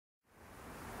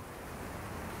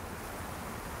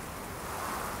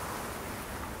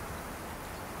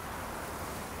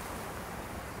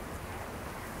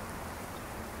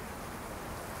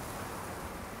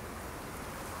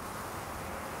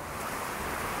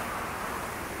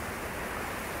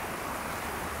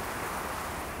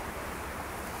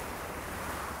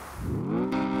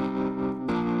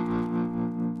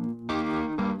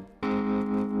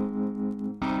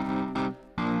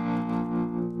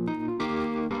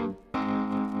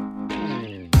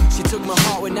took my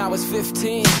heart when I was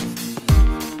 15.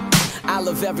 I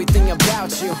love everything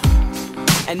about you,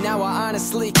 and now I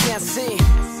honestly can't see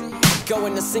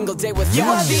going a single day without you. You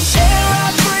are the air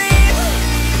I breathe,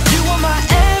 you are my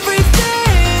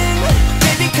everything.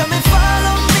 Baby, come and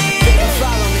follow me,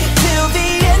 till the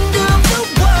end of the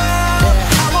world.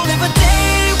 I won't live a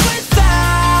day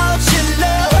without your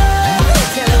love.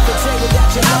 Can't live a day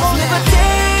without your love. I won't live a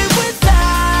day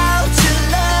without your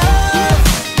love.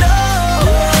 No.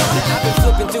 Now I've been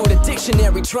flipping through the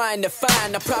dictionary trying to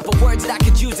find the proper words that I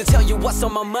could use to tell you what's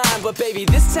on my mind. But baby,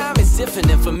 this time it's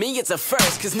different, and for me it's a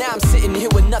first. Cause now I'm sitting here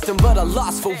with nothing but a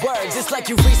loss for words. It's like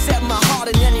you reset my heart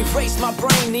and then erased my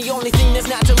brain. The only thing that's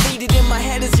not deleted in my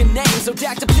head is your name. So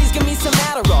doctor, please give me some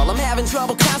Adderall, I'm having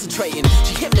trouble concentrating.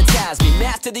 She hypnotized me,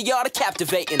 mastered the art of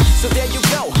captivating. So there you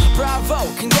go,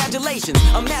 bravo, congratulations.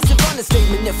 A massive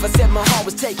understatement if I said my heart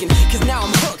was taken. Cause now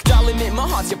I'm hooked, I'll admit my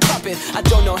heart's your puppet. I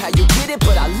don't know how you did it,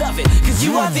 but I love it. Cause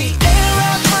you are the air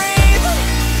I breathe,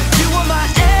 you are my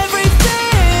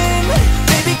everything.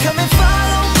 Baby, come and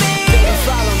follow me,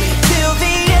 till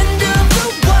the end of the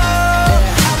world.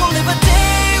 I won't live a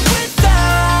day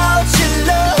without your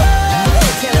love.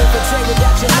 Can't live a day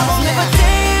without your love. I won't live a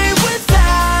day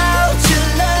without your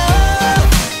love.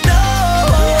 No.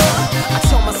 I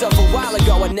told myself a while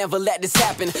ago I'd never let this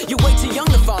happen. You're way too young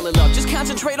to fall in love, just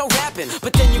concentrate on rapping.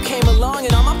 But then you came along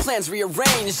and all my plans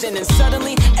rearranged, and then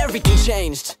suddenly everything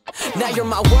changed. Now you're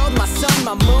my world, my sun,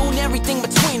 my moon, everything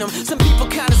between them. Some people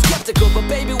kinda skeptical, but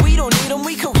baby, we don't need them.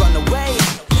 We could run away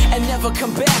and never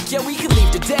come back. Yeah, we could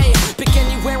leave today, pick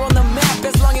anywhere on the map.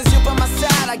 As long as you're by my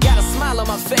side, I got a smile on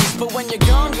my face. But when you're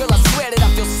gone, girl, I swear that I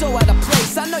feel so out of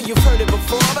place. I know you've heard it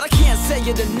before, but I can't say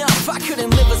it enough. I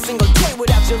couldn't live a single day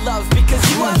without your love. Because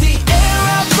you are the air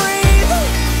I breathe,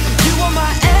 you are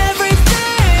my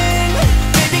everything.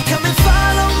 Baby, come and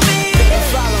follow me,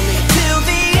 till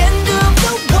the end of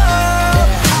the world.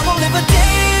 I won't live a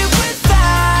day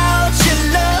without your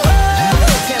love.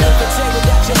 Can't live a day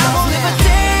without your love. I won't live a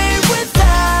day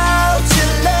without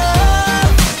your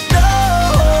love. No.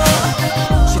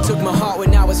 She took my heart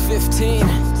when I was 15.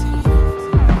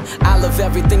 I love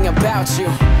everything about you,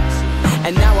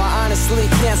 and now I honestly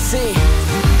can't see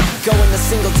going a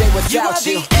single day without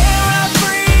you. You are the air I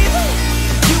breathe,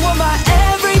 you are my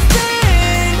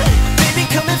everything. Baby,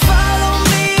 come and follow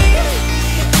me,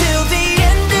 till the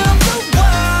end of the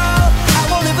world. I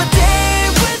won't live a day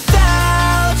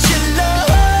without your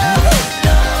love.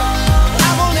 No.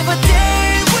 I won't live a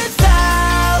day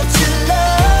without your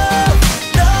love.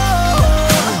 No.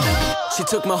 She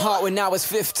took my heart when I was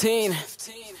 15.